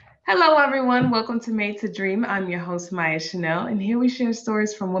Hello, everyone. Welcome to Made to Dream. I'm your host, Maya Chanel, and here we share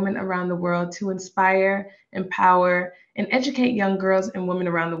stories from women around the world to inspire, empower, and educate young girls and women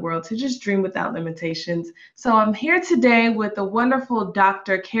around the world to just dream without limitations. So I'm here today with the wonderful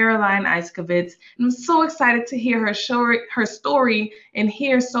Dr. Caroline Eiskovitz, and I'm so excited to hear her story and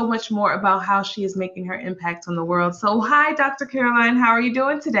hear so much more about how she is making her impact on the world. So hi, Dr. Caroline. How are you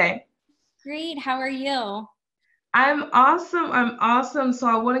doing today? Great. How are you? I'm awesome. I'm awesome. So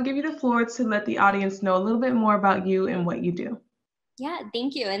I want to give you the floor to let the audience know a little bit more about you and what you do. Yeah,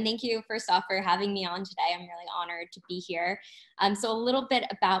 thank you. And thank you first off for having me on today. I'm really honored to be here. So a little bit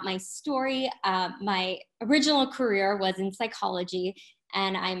about my story. My original career was in psychology,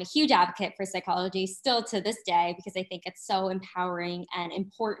 and I'm a huge advocate for psychology still to this day because I think it's so empowering and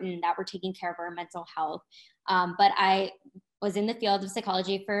important that we're taking care of our mental health. But I was in the field of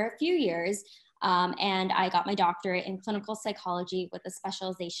psychology for a few years. And I got my doctorate in clinical psychology with a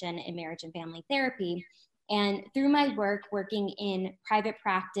specialization in marriage and family therapy. And through my work, working in private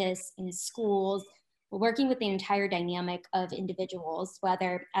practice, in schools, working with the entire dynamic of individuals,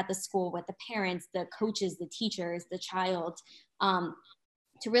 whether at the school with the parents, the coaches, the teachers, the child, um,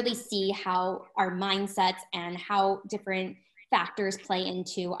 to really see how our mindsets and how different factors play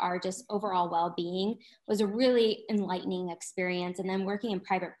into our just overall well-being was a really enlightening experience. And then working in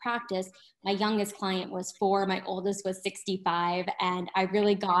private practice, my youngest client was 4, my oldest was 65, and I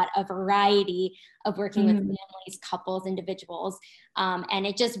really got a variety of working with families, couples, individuals. And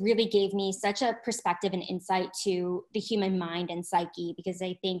it just really gave me such a perspective and insight to the human mind and psyche, because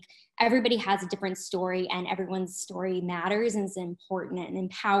I think everybody has a different story and everyone's story matters and is important and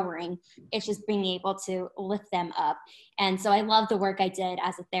empowering. It's just being able to lift them up. And so I love the work I did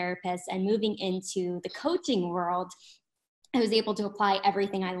as a therapist, and moving into the coaching world, I was able to apply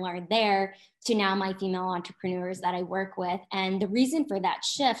everything I learned there to now my female entrepreneurs that I work with. And the reason for that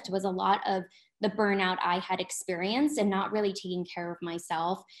shift was a lot of the burnout I had experienced and not really taking care of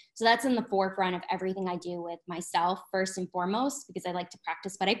myself. So that's in the forefront of everything I do with myself, first and foremost, because I like to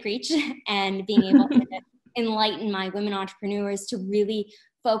practice what I preach, and being able to enlighten my women entrepreneurs to really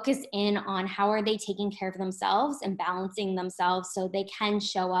focus in on how are they taking care of themselves and balancing themselves so they can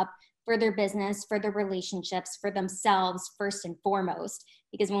show up for their business, for their relationships, for themselves first and foremost.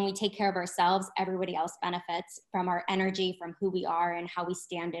 Because when we take care of ourselves, everybody else benefits from our energy, from who we are and how we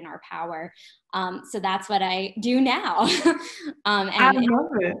stand in our power. So that's what I do now. I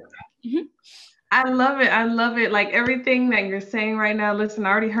love it. Mhm. I love it. I love it. Like everything that you're saying right now. Listen, I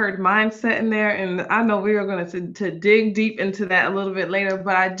already heard mindset in there, and I know we are going to dig deep into that a little bit later.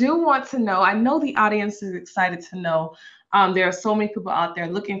 But I do want to know. I know the audience is excited to know. There are so many people out there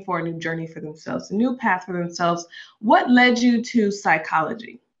looking for a new journey for themselves, a new path for themselves. What led you to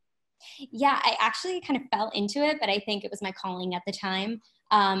psychology? Yeah, I actually kind of fell into it, but I think it was my calling at the time.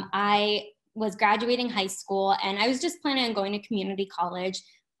 I was graduating high school and I was just planning on going to community college,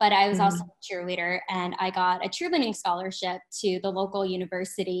 but I was also a cheerleader, and I got a cheerleading scholarship to the local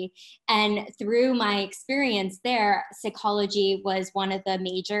university. And through my experience there, psychology was one of the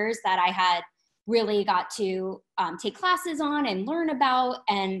majors that I had really got to take classes on and learn about.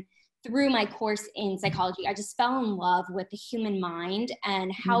 And through my course in psychology, I just fell in love with the human mind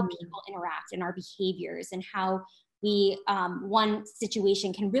and how people interact and our behaviors, and how we, one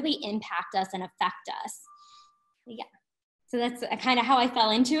situation can really impact us and affect us. Yeah. So that's kind of how I fell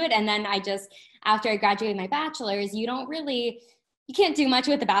into it. And then after I graduated my bachelor's, you can't do much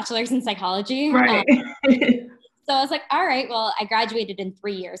with a bachelor's in psychology. Right. So I was like, all right, well, I graduated in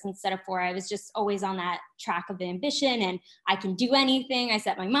 3 years instead of 4. I was just always on that track of ambition, and I can do anything I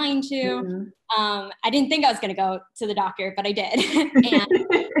set my mind to. I didn't think I was going to go to the doctor, but I did. And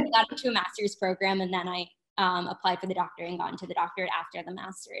I got into a master's program, and then I applied for the doctorate and got into the doctorate after the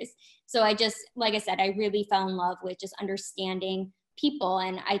master's. So like I said, I really fell in love with just understanding people.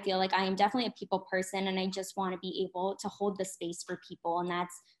 And I feel like I am definitely a people person, and I just want to be able to hold the space for people. And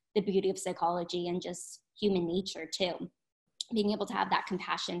that's the beauty of psychology and just human nature too. Being able to have that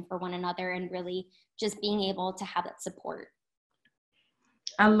compassion for one another and really just being able to have that support.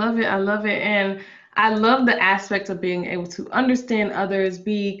 I love it. I love it. And I love the aspect of being able to understand others,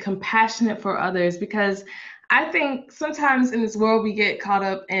 be compassionate for others, because I think sometimes in this world we get caught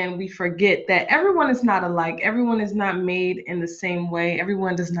up and we forget that everyone is not alike. Everyone is not made in the same way.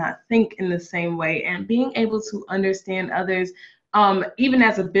 Everyone does not think in the same way. And being able to understand others, even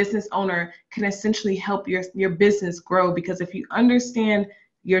as a business owner, can essentially help your business grow, because if you understand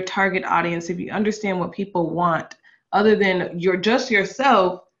your target audience, if you understand what people want, other than you're just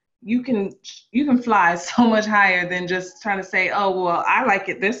yourself, you can fly so much higher than just trying to say, oh well, I like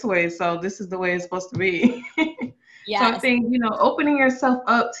it this way, so this is the way it's supposed to be. So I Yes. think, opening yourself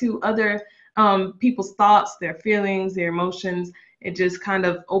up to other people's thoughts, their feelings, their emotions, it just kind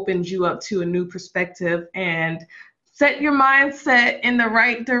of opens you up to a new perspective and set your mindset in the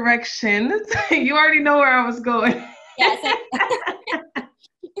right direction. You already know where I was going. Yes.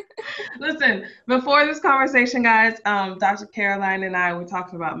 Listen, before this conversation, guys, Dr. Caroline and I were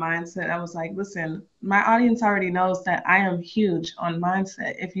talking about mindset. I was like, listen, my audience already knows that I am huge on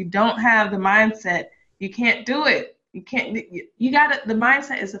mindset. If you don't have the mindset, you can't do it. You can't, you got to, the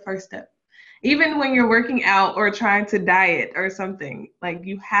mindset is the first step. Even when you're working out or trying to diet or something, like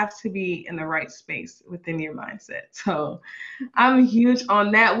you have to be in the right space within your mindset. So I'm huge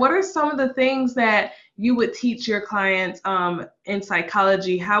on that. What are some of the things that you would teach your clients in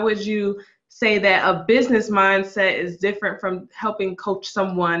psychology? How would you say that a business mindset is different from helping coach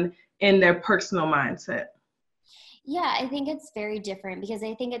someone in their personal mindset? Yeah, I think it's very different because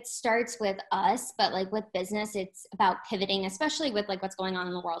I think it starts with us, but like with business, it's about pivoting, especially with like what's going on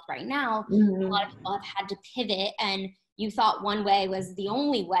in the world right now. A Mm-hmm. lot of people have had to pivot, and you thought one way was the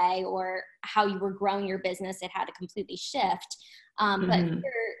only way, or how you were growing your business, it had to completely shift. But Mm-hmm.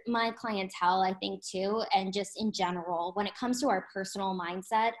 for my clientele, I think too, and just in general, when it comes to our personal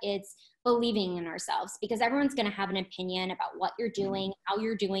mindset, it's believing in ourselves, because everyone's going to have an opinion about what you're doing, how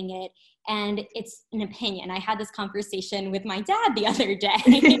you're doing it, and it's an opinion. I had this conversation with my dad the other day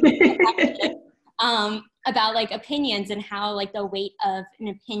about like opinions and how like the weight of an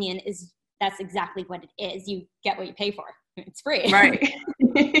opinion is, that's exactly what it is. You get what you pay for. It's free. Right.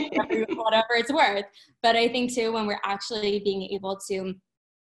 Whatever it's worth. But I think too, when we're actually being able to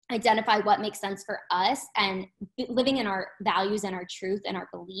identify what makes sense for us and living in our values and our truth and our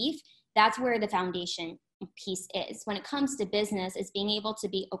belief, that's where the foundation piece is. When it comes to business, is being able to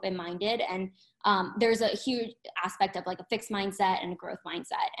be open-minded, and there's a huge aspect of like a fixed mindset and a growth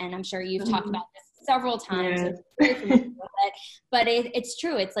mindset, and I'm sure you've talked about this several times, so Yes. you're very familiar with it. But it's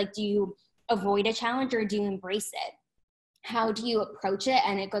true. It's like, do you avoid a challenge or do you embrace it? How do you approach it?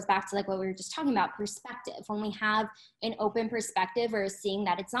 And it goes back to like what we were just talking about, perspective. When we have an open perspective, or seeing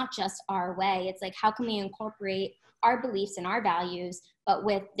that it's not just our way, it's like, how can we incorporate our beliefs and our values, but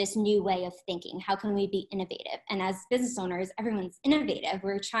with this new way of thinking? How can we be innovative? And as business owners, everyone's innovative.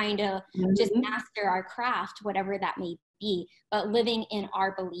 We're trying to just Mm-hmm. master our craft, whatever that may be, but living in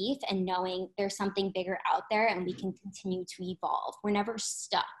our belief and knowing there's something bigger out there and we can continue to evolve. We're never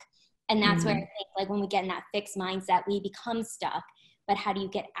stuck. And that's where I Mm-hmm. think like when we get in that fixed mindset, we become stuck. But how do you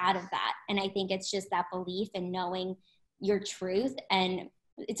get out of that? And I think it's just that belief and knowing your truth. And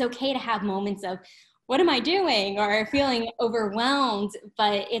it's okay to have moments of, what am I doing? Or feeling overwhelmed.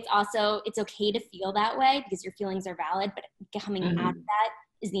 But it's okay to feel that way, because your feelings are valid. But coming out of Mm-hmm. that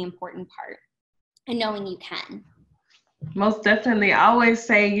is the important part, and knowing you can. Most definitely. I always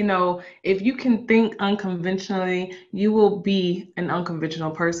say, if you can think unconventionally, you will be an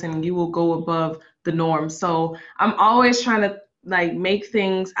unconventional person. You will go above the norm. So I'm always trying to like make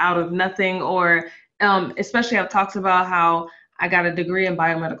things out of nothing, or especially I've talked about how I got a degree in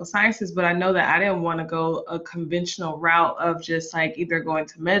biomedical sciences, but I know that I didn't want to go a conventional route of just like either going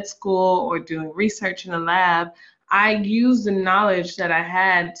to med school or doing research in a lab. I used the knowledge that I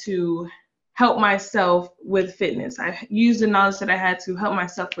had to help myself with fitness. I used the knowledge that I had to help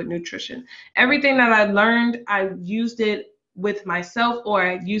myself with nutrition. Everything that I learned, I used it with myself, or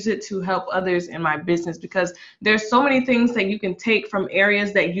I use it to help others in my business, because there's so many things that you can take from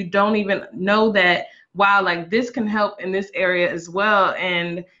areas that you don't even know that, wow, like this can help in this area as well.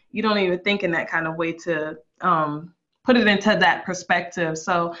 And you don't even think in that kind of way to put it into that perspective.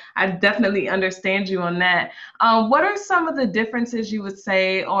 So I definitely understand you on that. What are some of the differences you would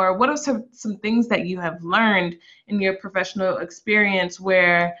say, or what are some things that you have learned in your professional experience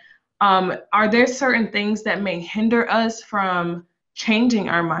where are there certain things that may hinder us from changing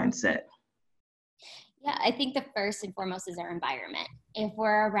our mindset? Yeah, I think the first and foremost is our environment. If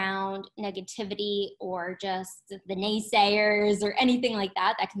we're around negativity or just the naysayers or anything like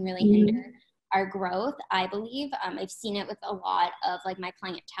that, that can really hinder Mhm. our growth, I believe. I've seen it with a lot of like my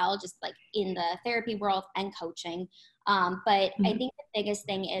clientele, just like in the therapy world and coaching. But I think the biggest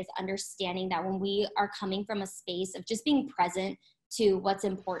thing is understanding that when we are coming from a space of just being present to what's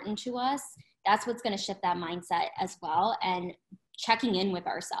important to us, that's what's going to shift that mindset as well. And checking in with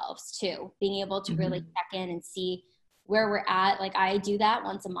ourselves too, being able to really Mhm. check in and see where we're at. Like I do that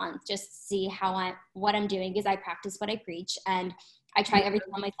once a month, just see what I'm doing, because I practice what I preach, and I try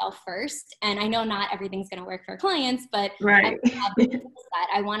everything on myself first. And I know not everything's going to work for clients, but I Right. have the tool set.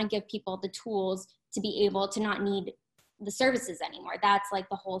 I want to give people the tools to be able to not need the services anymore. That's like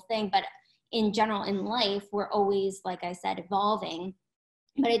the whole thing. But in general, in life, we're always, like I said, evolving.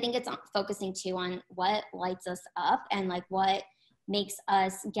 But I think it's focusing too on what lights us up and like what makes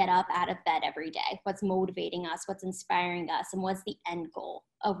us get up out of bed every day, what's motivating us, what's inspiring us, and what's the end goal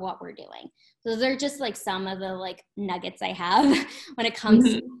of what we're doing. So those are just like some of the like nuggets I have when it comes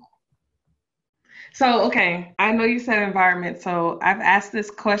to. So, okay, I know you said environment. So, I've asked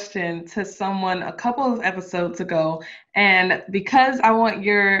this question to someone a couple of episodes ago. And because I want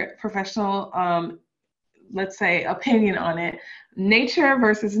your professional, let's say, opinion on it, nature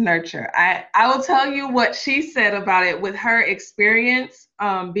versus nurture. I will tell you what she said about it with her experience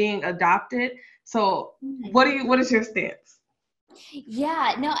being adopted. So, what is your stance?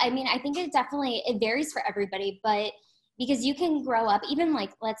 Yeah, no, I mean, I think it varies for everybody, but because you can grow up, even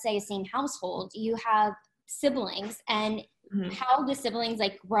like, let's say, a same household, you have siblings, and Mhm. how the siblings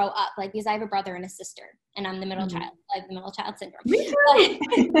like grow up, like, because I have a brother and a sister, and I'm the middle Mhm. child. I have the middle child syndrome. Me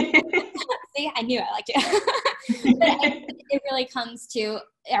But, too. see, I knew I liked it. But I think it really comes to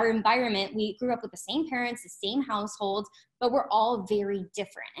our environment. We grew up with the same parents, the same household, but we're all very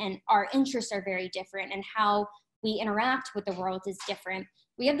different, and our interests are very different, and how we interact with the world is different.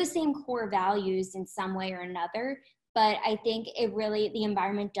 We have the same core values in some way or another, but I think the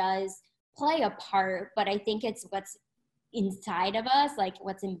environment does play a part, but I think it's what's inside of us, like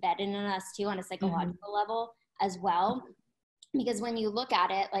what's embedded in us too on a Mhm. psychological level as well. Because when you look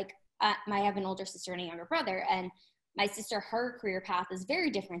at it, like I have an older sister and a younger brother, and my sister, her career path is very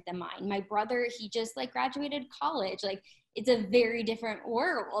different than mine. My brother, he just like graduated college. Like it's a very different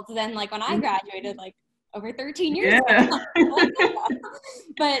world than like when I graduated, like over 13 years Yeah. ago.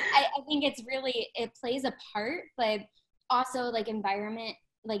 But I think it plays a part, but also like environment,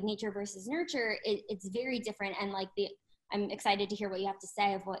 like nature versus nurture, it's very different. And like I'm excited to hear what you have to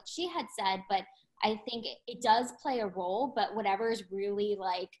say of what she had said, but I think it does play a role, but whatever is really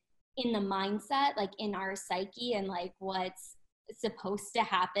like in the mindset, like in our psyche, and like what's supposed to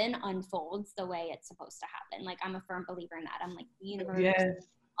happen unfolds the way it's supposed to happen. Like I'm a firm believer in that. I'm like the universe, Yes.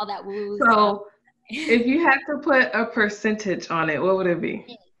 all that woo stuff. So, if you had to put a percentage on it, what would it be?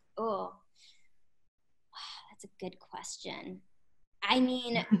 Oh, that's a good question. I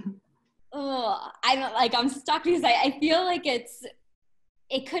mean, oh, I'm stuck because I feel like it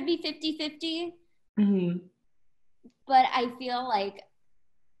could be 50-50, Mhm. but I feel like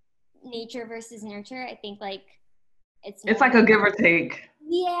nature versus nurture, I think like it's It's more, like a give or take.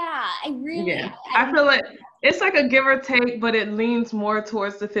 yeah, Yeah. I I don't feel know. like it's like a give or take, but it leans more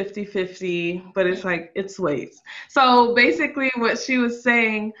towards the 50-50. But it's like it sways. So basically what she was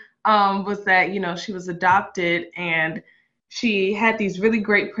saying was that, she was adopted and she had these really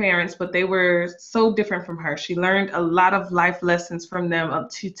great parents, but they were so different from her. She learned a lot of life lessons from them.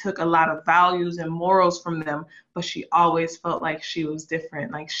 She took a lot of values and morals from them, but she always felt like she was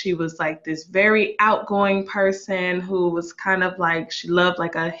different. Like she was like this very outgoing person who was kind of like she loved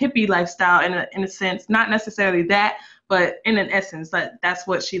like a hippie lifestyle in a sense, not necessarily that, but in an essence, that's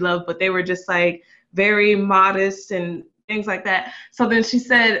what she loved. But they were just like very modest and things like that. So then she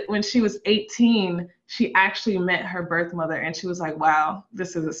said when she was 18, she actually met her birth mother and she was like, wow,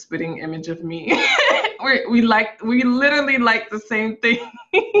 this is a spitting image of me. we literally like the same things.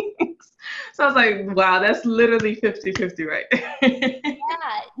 So I was like, wow, that's literally 50-50 right there.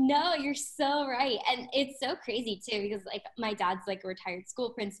 Yeah, no, you're so right. And it's so crazy too, because like my dad's like a retired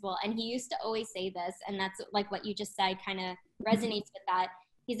school principal, and he used to always say this, and that's like what you just said kind of resonates with that.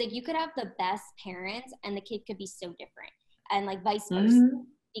 He's like, you could have the best parents and the kid could be so different, and like vice versa, Mhm.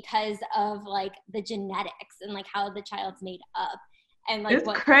 because of like the genetics and like how the child's made up. And like It's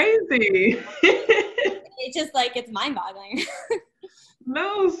what crazy. it's just like it's mind boggling.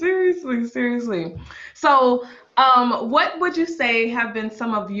 No, seriously, seriously. So, what would you say have been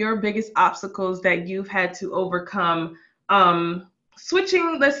some of your biggest obstacles that you've had to overcome,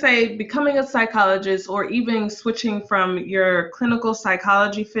 switching, let's say, becoming a psychologist, or even switching from your clinical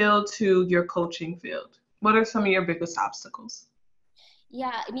psychology field to your coaching field? What are some of your biggest obstacles?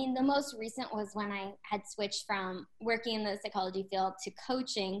 Yeah, I mean, the most recent was when I had switched from working in the psychology field to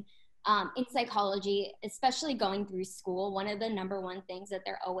coaching in psychology, especially going through school. One of the number one things that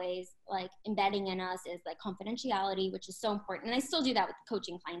they're always like embedding in us is like confidentiality, which is so important. And I still do that with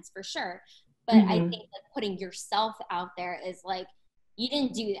coaching clients for sure. But I Hmm. think like putting yourself out there is like, you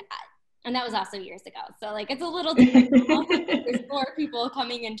didn't do that. And that was also years ago. So like it's a little different now. There's more people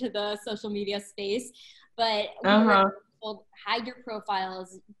coming into the social media space, but we were Uh-huh. told hide your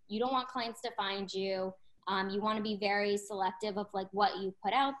profiles. You don't want clients to find you. You want to be very selective of like what you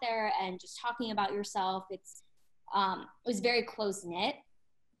put out there and just talking about yourself. It was very close knit.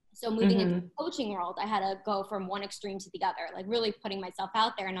 So moving into the coaching world, I had to go from one extreme to the other, like really putting myself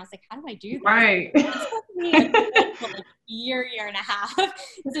out there. And I was like, how do I do this? Right. It took me a good, like, year and a half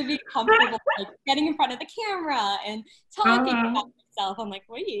to be comfortable, like getting in front of the camera and talking about myself. I'm like,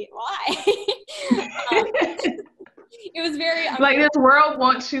 wait, why? It was very like this world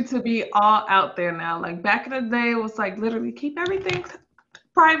wants you to be all out there now. Like back in the day, it was like literally keep everything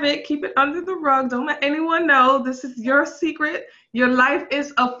private, keep it under the rug. Don't let anyone know. This is your secret. Your life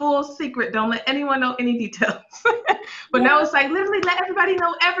is a full secret. Don't let anyone know any details. But now it's like literally let everybody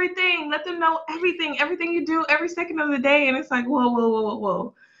know everything. Let them know everything you do every second of the day. And it's like,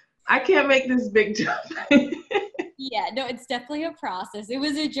 whoa. I can't make this big jump. Yeah, no, it's definitely a process. It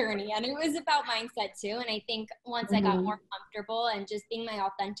was a journey, and it was about mindset too. And I think once I got more comfortable and just being my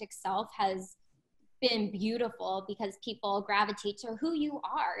authentic self has been beautiful, because people gravitate to who you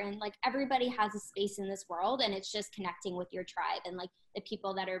are, and like everybody has a space in this world, and it's just connecting with your tribe and like the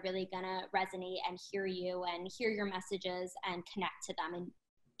people that are really gonna resonate and hear you and hear your messages and connect to them and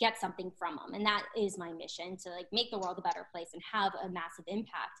get something from them. And that is my mission, to like make the world a better place and have a massive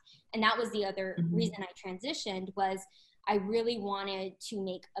impact. And that was the other reason I transitioned, was I really wanted to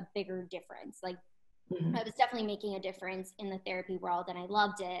make a bigger difference. Like I was definitely making a difference in the therapy world, and I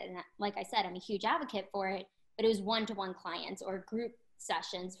loved it. And like I said, I'm a huge advocate for it, but it was one-to-one clients or group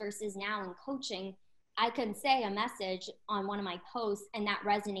sessions, versus now in coaching, I can say a message on one of my posts and that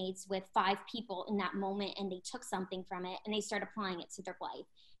resonates with 5 people in that moment, and they took something from it and they start applying it to their life.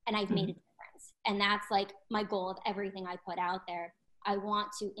 And I've made a difference. And that's like my goal of everything I put out there. I want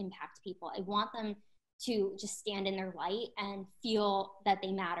to impact people. I want them to just stand in their light and feel that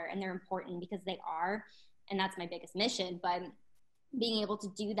they matter and they're important, because they are. And that's my biggest mission. But being able to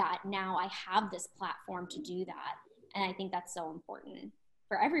do that now, I have this platform to do that. And I think that's so important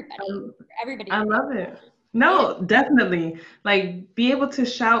for everybody. I love it. No, definitely. Like be able to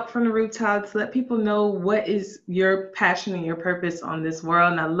shout from the rooftops, let people know what is your passion and your purpose on this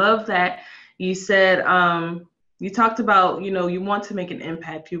world. And I love that you said, you talked about, you want to make an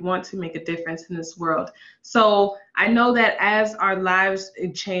impact, you want to make a difference in this world. So I know that as our lives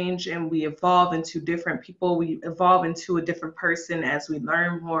change and we evolve into different people, we evolve into a different person as we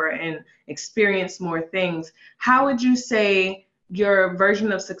learn more and experience more things. How would you say your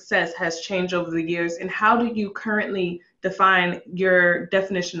version of success has changed over the years, and how do you currently define your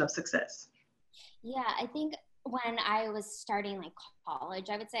definition of success? Yeah, I think when I was starting like college,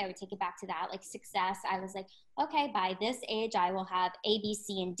 I would say I would take it back to that, like success. I was like, okay, by this age, I will have A, B,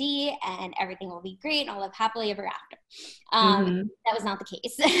 C, and D, and everything will be great, and I'll live happily ever after. That was not the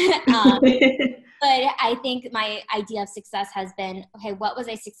case. But I think my idea of success has been, okay, what was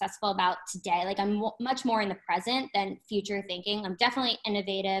I successful about today? Like I'm much more in the present than future thinking. I'm definitely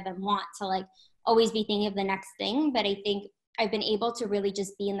innovative and want to like always be thinking of the next thing. But I think I've been able to really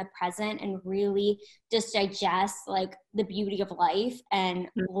just be in the present and really just digest like the beauty of life and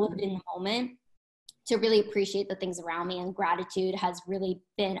live in the moment, to really appreciate the things around me. And gratitude has really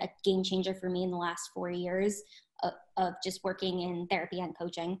been a game changer for me in the last 4 years of just working in therapy and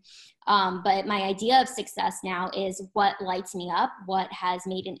coaching. But my idea of success now is what lights me up, what has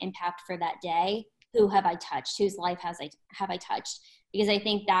made an impact for that day, who have I touched, whose life have I touched? Because I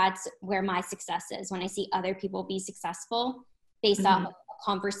think that's where my success is, when I see other people be successful based off of a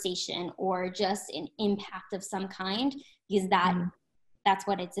conversation or just an impact of some kind, because that's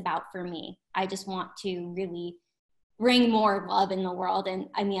what it's about for me. I just want to really bring more love in the world. And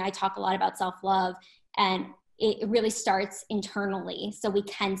I mean, I talk a lot about self-love, and it really starts internally, so we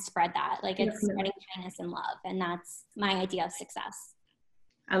can spread that. Like it's spreading kindness and love. And that's my idea of success.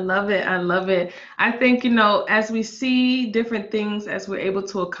 I love it. I love it. I think, as we see different things, as we're able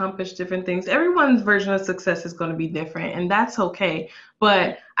to accomplish different things, everyone's version of success is going to be different, and that's okay.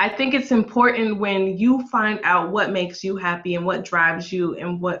 But I think it's important when you find out what makes you happy and what drives you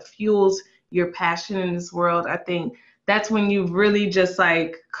and what fuels your passion in this world. I think that's when you really just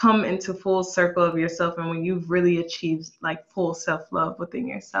like come into full circle of yourself, and when you've really achieved like full self-love within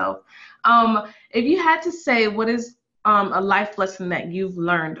yourself. If you had to say what is a life lesson that you've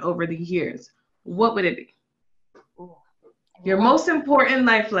learned over the years, what would it be? Your most important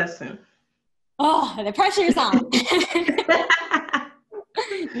life lesson. Oh, the pressure is on.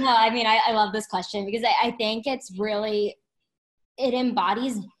 No, I mean, I love this question, because I think it's really, it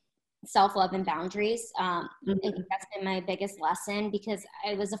embodies self-love and boundaries. I think that's been my biggest lesson, because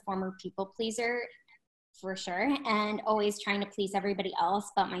I was a former people pleaser for sure, and always trying to please everybody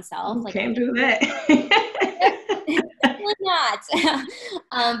else but myself. Like, can't do that. Definitely not.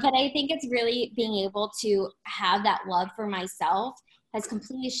 But I think it's really being able to have that love for myself has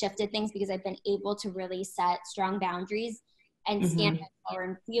completely shifted things, because I've been able to really set strong boundaries and stand in power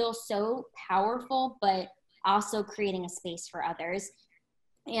and feel so powerful, but also creating a space for others.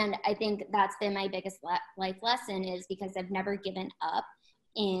 And I think that's been my biggest life lesson, is because I've never given up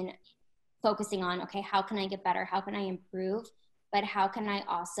in focusing on, okay, how can I get better? How can I improve? But how can I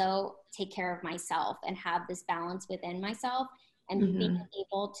also take care of myself and have this balance within myself? And being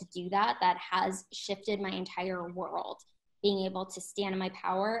able to do that, that has shifted my entire world. Being able to stand in my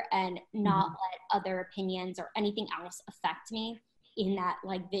power and not let other opinions or anything else affect me in that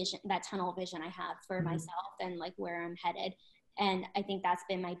like vision, that tunnel vision I have for myself and like where I'm headed. And I think that's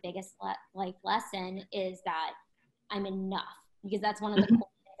been my biggest life lesson, is that I'm enough, because that's one of the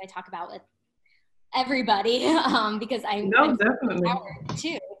cool things I talk about with everybody, because I'm definitely empowered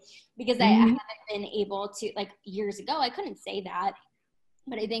too, because I haven't been able to, like years ago, I couldn't say that,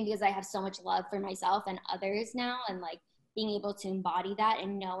 but I think because I have so much love for myself and others now, and like being able to embody that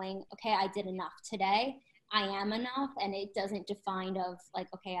and knowing, okay, I did enough today. I am enough, and it doesn't define of like,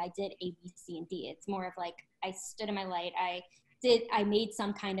 okay, I did A, B, C, and D. It's more of like, I stood in my light. I made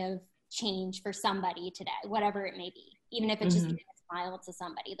some kind of change for somebody today, whatever it may be, even if it's just giving a smile to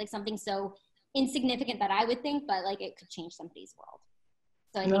somebody, like something so insignificant that I would think, but like it could change somebody's world.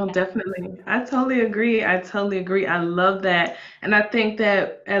 So I think definitely. I totally agree. I love that. And I think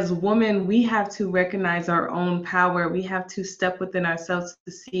that as women, we have to recognize our own power. We have to step within ourselves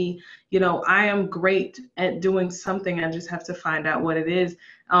to see, I am great at doing something. I just have to find out what it is.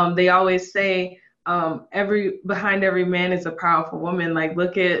 They always say, behind every man is a powerful woman. Like,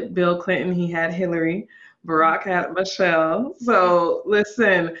 look at Bill Clinton. He had Hillary. Barack had Michelle. So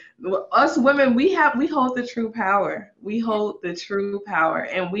listen, us women, we hold the true power. We hold the true power,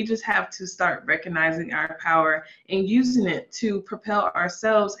 and we just have to start recognizing our power and using it to propel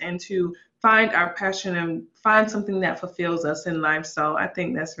ourselves and to find our passion and find something that fulfills us in life. So I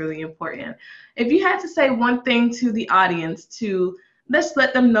think that's really important. If you had to say one thing to the audience to let's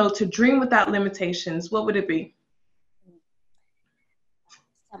let them know to dream without limitations, what would it be?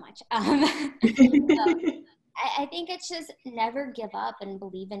 So much. So, I think it's just never give up and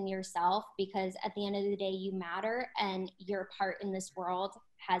believe in yourself, because at the end of the day, you matter, and your part in this world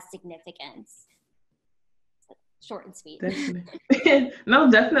has significance. Short and sweet. Definitely.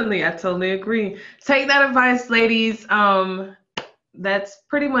 No, definitely. I totally agree. Take that advice, ladies. That's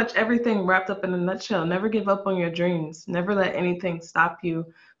pretty much everything wrapped up in a nutshell. Never give up on your dreams. Never let anything stop you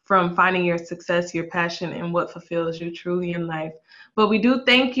from finding your success, your passion, and what fulfills you truly in life. But we do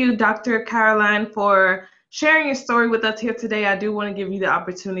thank you, Dr. Caroline, for sharing your story with us here today. I do want to give you the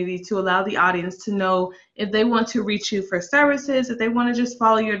opportunity to allow the audience to know if they want to reach you for services, if they want to just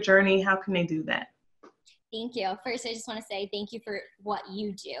follow your journey, how can they do that? Thank you. First, I just want to say thank you for what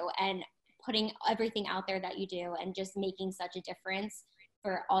you do and putting everything out there that you do, and just making such a difference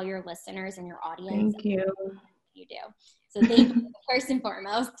for all your listeners and your audience. Thank you. You do. So thank you first and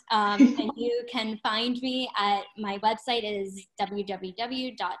foremost. And you can find me at my website is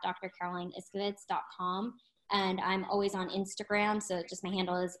www.drcarolineiskivitz.com. And I'm always on Instagram. So just my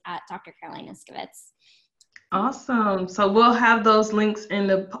handle is at Dr. Caroline Iskivitz. Awesome. So we'll have those links in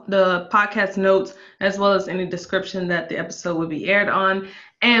the podcast notes, as well as any description that the episode will be aired on.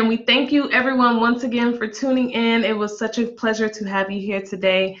 And we thank you, everyone, once again for tuning in. It was such a pleasure to have you here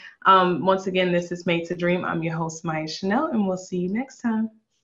today. Once again, this is Made to Dream. I'm your host, Maya Chanel, and we'll see you next time.